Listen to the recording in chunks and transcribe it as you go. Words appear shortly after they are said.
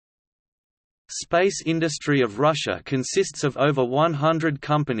Space industry of Russia consists of over 100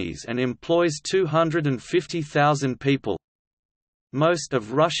 companies and employs 250,000 people. Most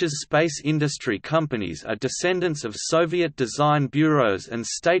of Russia's space industry companies are descendants of Soviet design bureaus and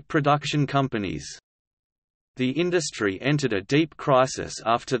state production companies. The industry entered a deep crisis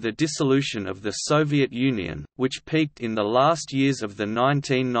after the dissolution of the Soviet Union, which peaked in the last years of the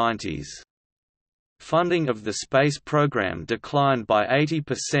 1990s. Funding of the space program declined by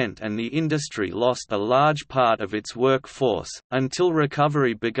 80% and the industry lost a large part of its workforce, until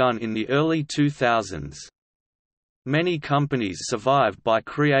recovery began in the early 2000s. Many companies survived by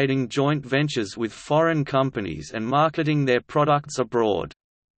creating joint ventures with foreign companies and marketing their products abroad.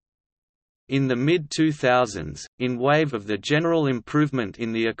 In the mid-2000s, in wave of the general improvement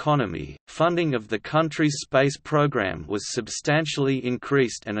in the economy, funding of the country's space program was substantially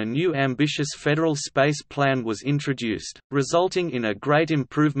increased and a new ambitious federal space plan was introduced, resulting in a great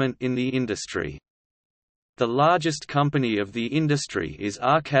improvement in the industry. The largest company of the industry is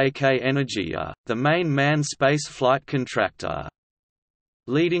RKK Energia, the main manned spaceflight contractor.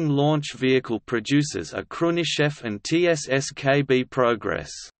 Leading launch vehicle producers are Khrunichev and TSSKB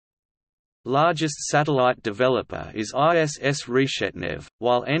Progress. Largest satellite developer is ISS Reshetnev,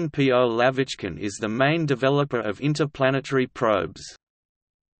 while NPO Lavichkin is the main developer of interplanetary probes.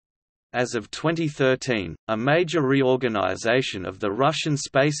 As of 2013, a major reorganization of the Russian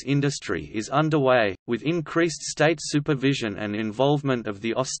space industry is underway, with increased state supervision and involvement of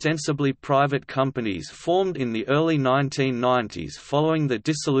the ostensibly private companies formed in the early 1990s following the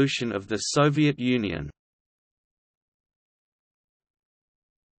dissolution of the Soviet Union.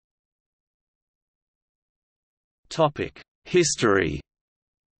 History.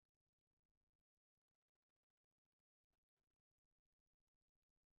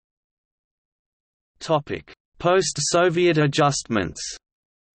 Post-Soviet adjustments.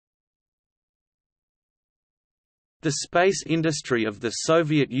 The space industry of the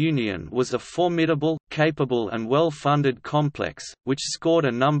Soviet Union was a formidable, capable and well-funded complex, which scored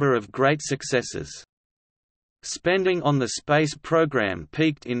a number of great successes. Spending on the space program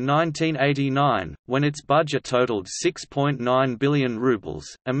peaked in 1989, when its budget totaled 6.9 billion rubles,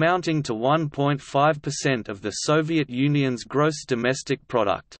 amounting to 1.5% of the Soviet Union's gross domestic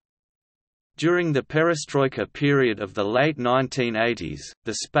product. During the perestroika period of the late 1980s,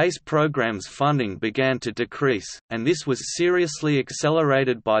 the space program's funding began to decrease, and this was seriously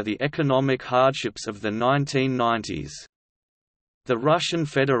accelerated by the economic hardships of the 1990s. The Russian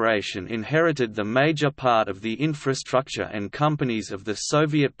Federation inherited the major part of the infrastructure and companies of the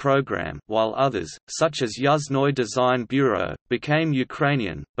Soviet program, while others, such as Yuzhnoye Design Bureau, became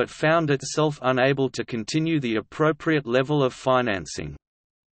Ukrainian, but found itself unable to continue the appropriate level of financing.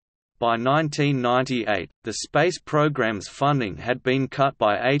 By 1998, the space program's funding had been cut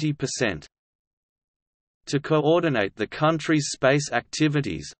by 80%. To coordinate the country's space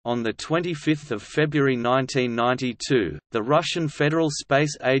activities, on 25 February 1992, the Russian Federal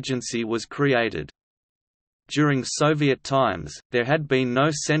Space Agency was created. During Soviet times, there had been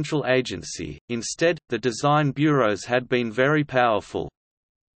no central agency, instead, the design bureaus had been very powerful.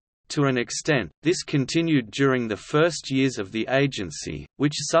 To an extent, this continued during the first years of the agency,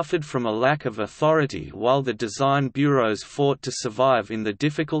 which suffered from a lack of authority while the design bureaus fought to survive in the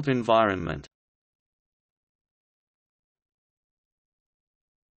difficult environment.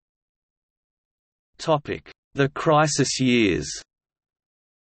 The crisis years.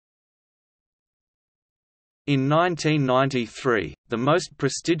 In 1993, the most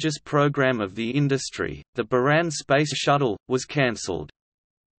prestigious program of the industry, the Buran Space Shuttle, was cancelled.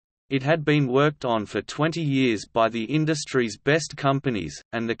 It had been worked on for 20 years by the industry's best companies,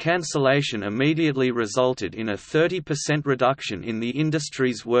 and the cancellation immediately resulted in a 30% reduction in the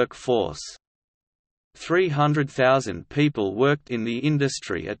industry's workforce. 300,000 people worked in the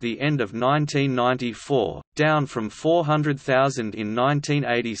industry at the end of 1994, down from 400,000 in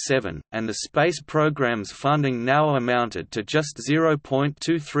 1987, and the space program's funding now amounted to just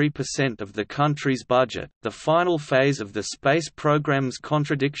 0.23% of the country's budget. The final phase of the space program's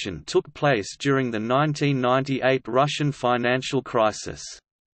contraction took place during the 1998 Russian financial crisis.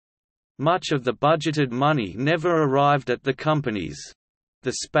 Much of the budgeted money never arrived at the companies.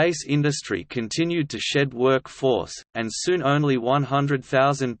 The space industry continued to shed workforce, and soon only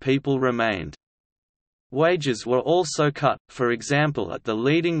 100,000 people remained. Wages were also cut, for example at the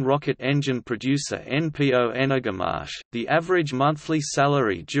leading rocket engine producer NPO Energomash. The average monthly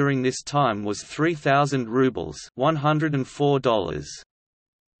salary during this time was 3,000 rubles, $104.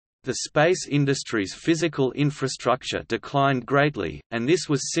 The space industry's physical infrastructure declined greatly, and this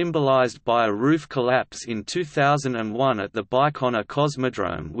was symbolized by a roof collapse in 2001 at the Baikonur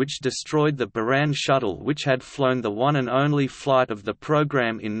Cosmodrome, which destroyed the Buran shuttle, which had flown the one and only flight of the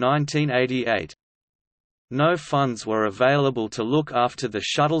program in 1988. No funds were available to look after the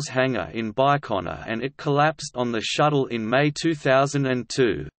shuttle's hangar in Baikonur, and it collapsed on the shuttle in May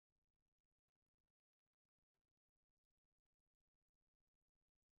 2002.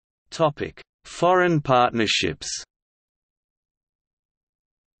 Foreign partnerships.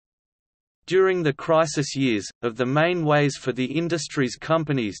 During the crisis years, of the main ways for the industry's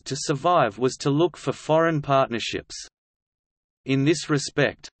companies to survive was to look for foreign partnerships. In this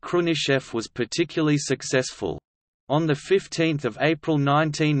respect, Khrunichev was particularly successful. On 15 April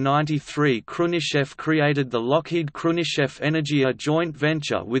 1993, Khrunichev created the Lockheed-Khrunichev Energia joint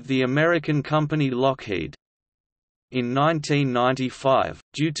venture with the American company Lockheed. In 1995,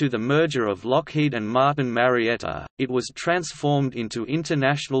 due to the merger of Lockheed and Martin Marietta, it was transformed into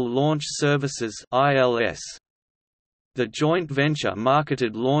International Launch Services (ILS). The joint venture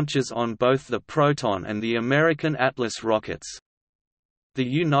marketed launches on both the Proton and the American Atlas rockets. The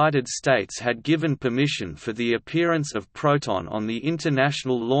United States had given permission for the appearance of Proton on the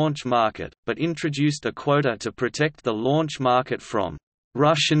international launch market, but introduced a quota to protect the launch market from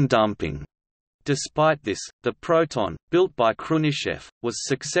Russian dumping. Despite this, the Proton, built by Khrunichev, was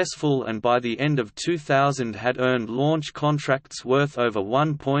successful and by the end of 2000 had earned launch contracts worth over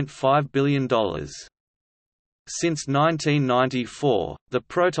 $1.5 billion. Since 1994, the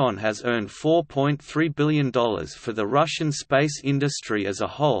Proton has earned $4.3 billion for the Russian space industry as a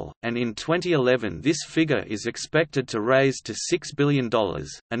whole, and in 2011 this figure is expected to raise to $6 billion.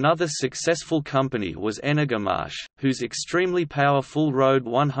 Another successful company was Energomash, whose extremely powerful Rode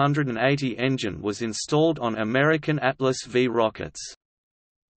 180 engine was installed on American Atlas V rockets.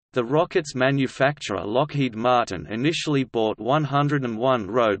 The rocket's manufacturer Lockheed Martin initially bought 101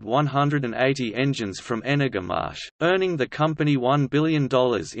 Rode 180 engines from Energomash, earning the company $1 billion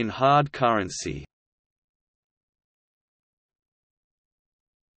in hard currency.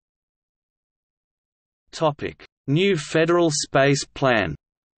 New federal space plan.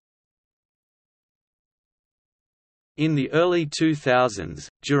 In the early 2000s,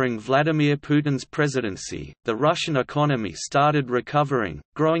 during Vladimir Putin's presidency, the Russian economy started recovering,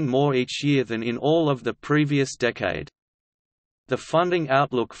 growing more each year than in all of the previous decade. The funding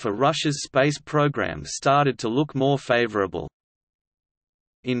outlook for Russia's space program started to look more favorable.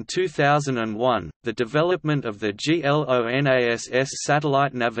 In 2001, the development of the GLONASS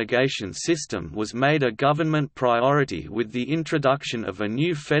satellite navigation system was made a government priority with the introduction of a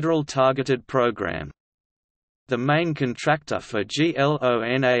new federal targeted program. The main contractor for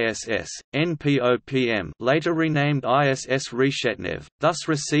GLONASS, NPOPM, later renamed ISS Reshetnev, thus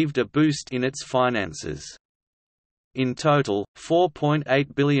received a boost in its finances. In total,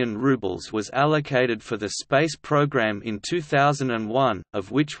 4.8 billion rubles was allocated for the space program in 2001,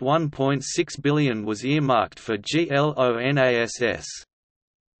 of which 1.6 billion was earmarked for GLONASS.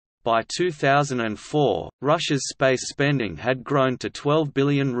 By 2004, Russia's space spending had grown to 12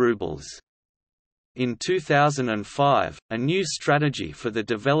 billion rubles. In 2005, a new strategy for the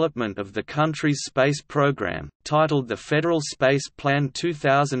development of the country's space program, titled the Federal Space Plan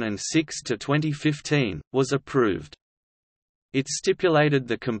 2006–2015, was approved. It stipulated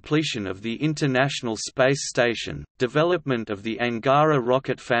the completion of the International Space Station, development of the Angara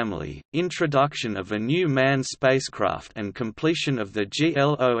rocket family, introduction of a new manned spacecraft, and completion of the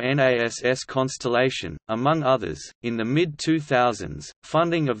GLONASS constellation, among others. In the mid-2000s,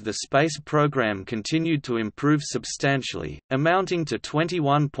 funding of the space program continued to improve substantially, amounting to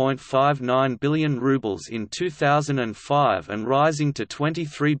 21.59 billion rubles in 2005 and rising to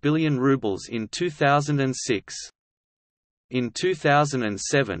 23 billion rubles in 2006. In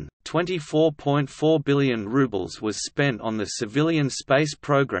 2007, 24.4 billion rubles was spent on the civilian space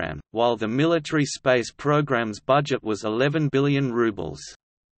program, while the military space program's budget was 11 billion rubles.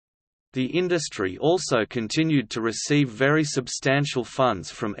 The industry also continued to receive very substantial funds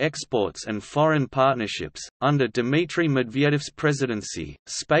from exports and foreign partnerships. Under Dmitry Medvedev's presidency,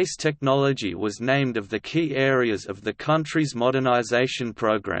 space technology was named of the key areas of the country's modernization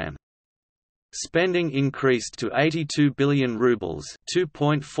program. Spending increased to 82 billion rubles,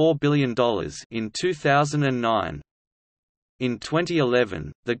 $2.4 billion in 2009. In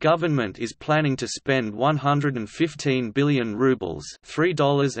 2011, the government is planning to spend 115 billion rubles,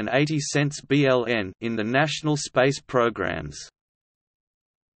 $3.80 BLN, in the national space programs.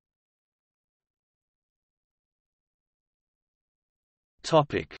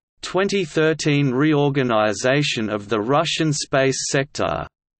 Topic: 2013 reorganization of the Russian space sector.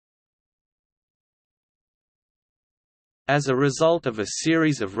 As a result of a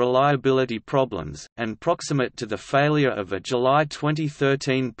series of reliability problems, and proximate to the failure of a July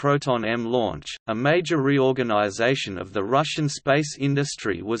 2013 Proton-M launch, a major reorganization of the Russian space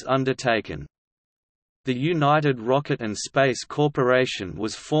industry was undertaken. The United Rocket and Space Corporation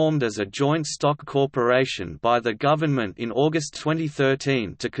was formed as a joint stock corporation by the government in August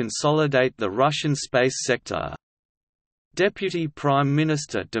 2013 to consolidate the Russian space sector. Deputy Prime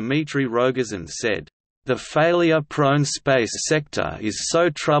Minister Dmitry Rogozin said, "The failure-prone space sector is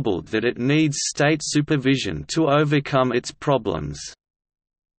so troubled that it needs state supervision to overcome its problems."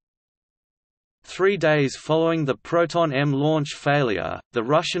 3 days following the Proton-M launch failure, the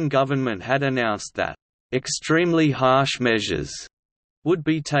Russian government had announced that extremely harsh measures would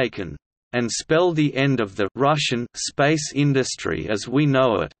be taken, and spell the end of the Russian space industry as we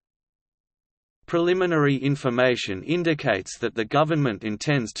know it. Preliminary information indicates that the government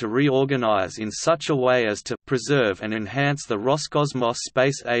intends to reorganize in such a way as to preserve and enhance the Roscosmos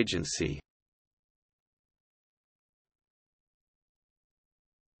Space Agency.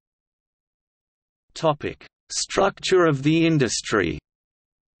 Topic: Structure of the industry.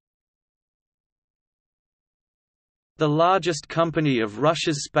 The largest company of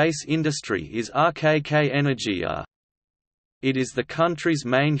Russia's space industry is RKK Energia. It is the country's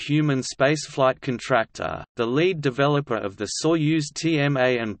main human spaceflight contractor, the lead developer of the Soyuz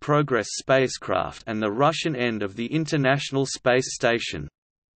TMA and Progress spacecraft and the Russian end of the International Space Station.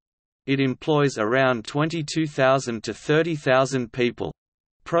 It employs around 22,000 to 30,000 people.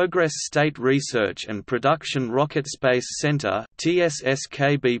 Progress State Research and Production Rocket Space Center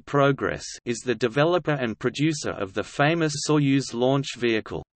 (TSSKB Progress) is the developer and producer of the famous Soyuz launch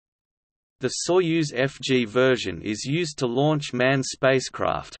vehicle. The Soyuz FG version is used to launch manned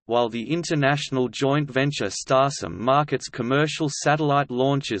spacecraft, while the international joint venture Starsem markets commercial satellite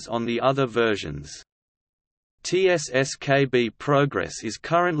launches on the other versions. TSSKB Progress is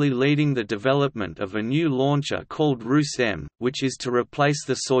currently leading the development of a new launcher called Rus-M, which is to replace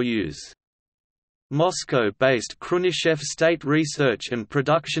the Soyuz. Moscow-based Khrunichev State Research and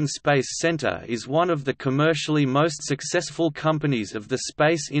Production Space Center is one of the commercially most successful companies of the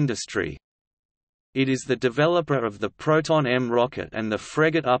space industry. It is the developer of the Proton-M rocket and the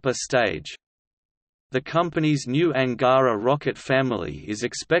Fregat upper stage. The company's new Angara rocket family is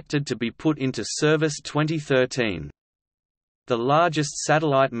expected to be put into service 2013. The largest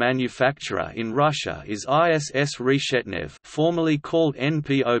satellite manufacturer in Russia is ISS Reshetnev, formerly called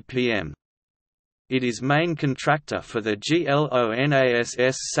NPOPM. It is main contractor for the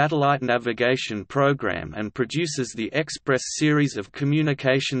GLONASS satellite navigation program and produces the Express series of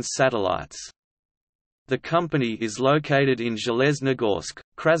communications satellites. The company is located in Zheleznogorsk,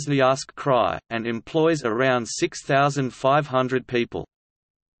 Krasnoyarsk Krai, and employs around 6,500 people.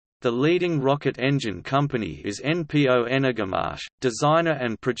 The leading rocket engine company is NPO Energomash, designer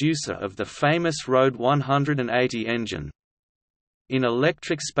and producer of the famous Rode 180 engine. In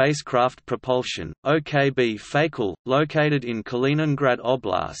electric spacecraft propulsion, OKB Fakel, located in Kaliningrad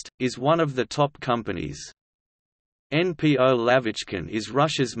Oblast, is one of the top companies. NPO Lavichkin is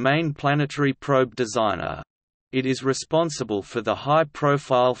Russia's main planetary probe designer. It is responsible for the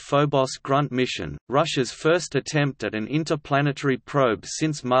high-profile Phobos Grunt mission, Russia's first attempt at an interplanetary probe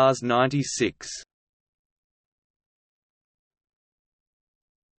since Mars 96.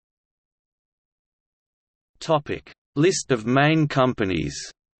 Topic: List of main companies.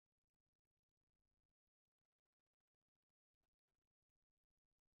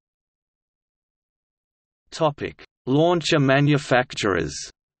 Topic: Launcher manufacturers.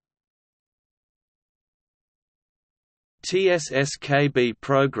 TSSKB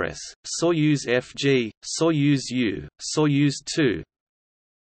Progress, Soyuz FG, Soyuz U, Soyuz 2.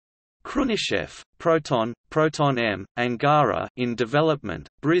 Khrunichev, Proton, Proton-M, Angara in development,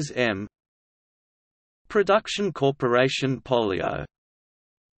 Briz-M. Production Corporation Polio.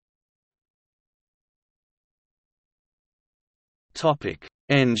 Topic: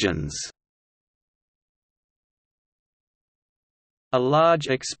 Engines. A large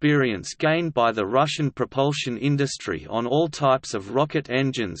experience gained by the Russian propulsion industry on all types of rocket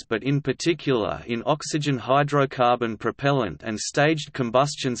engines, but in particular in oxygen hydrocarbon propellant and staged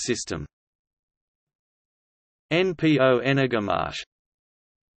combustion system. NPO Energomash.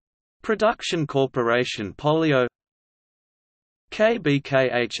 Production Corporation Polio.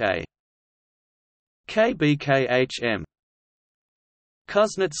 KBKHA. KBKHM.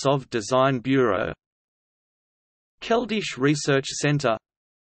 Kuznetsov Design Bureau. Keldysh Research Center.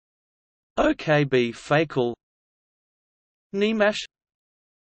 OKB Fakel. Nemash.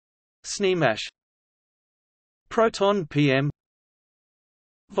 Snemash. Proton PM.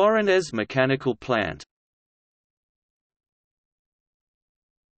 Voronezh Mechanical Plant.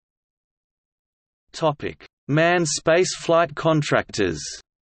 Manned spaceflight contractors.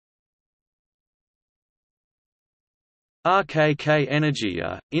 RKK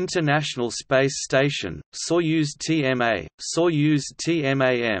Energia, International Space Station, Soyuz TMA, Soyuz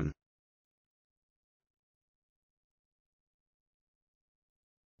TMAM.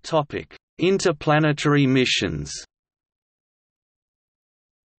 Interplanetary missions.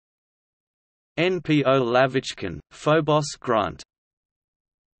 NPO Lavichkin, Phobos Grunt.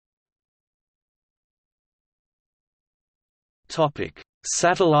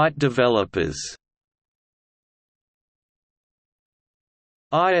 Satellite developers.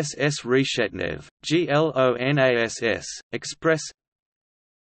 ISS Reshetnev, GLONASS, Express.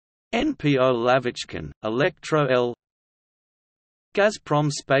 NPO Lavichkin, Electro-L.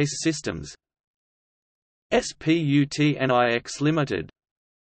 Gazprom Space Systems. SPUTNIX Limited.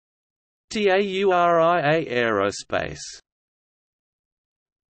 TAURIA Aerospace.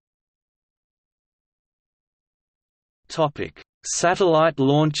 Satellite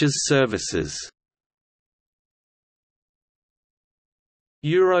launches services.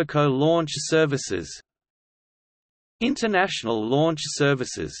 Euroco Launch Services, International Launch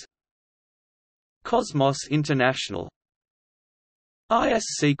Services, Cosmos International,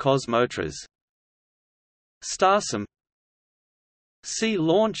 ISC Cosmotras, Starsem, Sea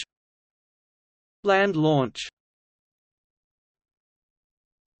Launch, Land Launch.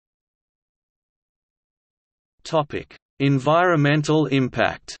 Environmental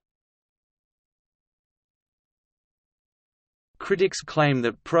impact. Critics claim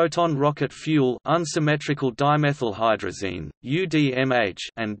that proton rocket fuel, unsymmetrical dimethylhydrazine (UDMH),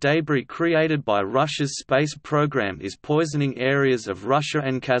 and debris created by Russia's space program is poisoning areas of Russia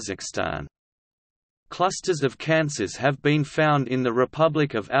and Kazakhstan. Clusters of cancers have been found in the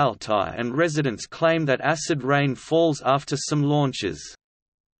Republic of Altai, and residents claim that acid rain falls after some launches.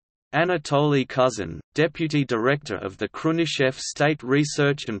 Anatoly Kuzin, deputy director of the Khrunichev State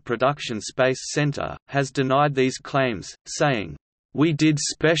Research and Production Space Center, has denied these claims, saying, "We did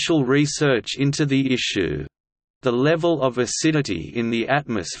special research into the issue. The level of acidity in the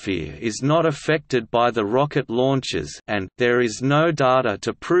atmosphere is not affected by the rocket launches, and there is no data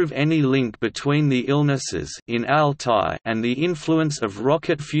to prove any link between the illnesses in Altai and the influence of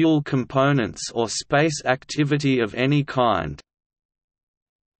rocket fuel components or space activity of any kind."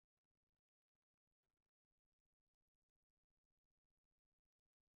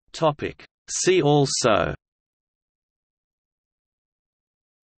 See also: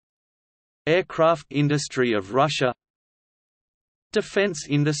 Aircraft industry of Russia, Defense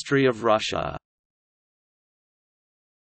industry of Russia.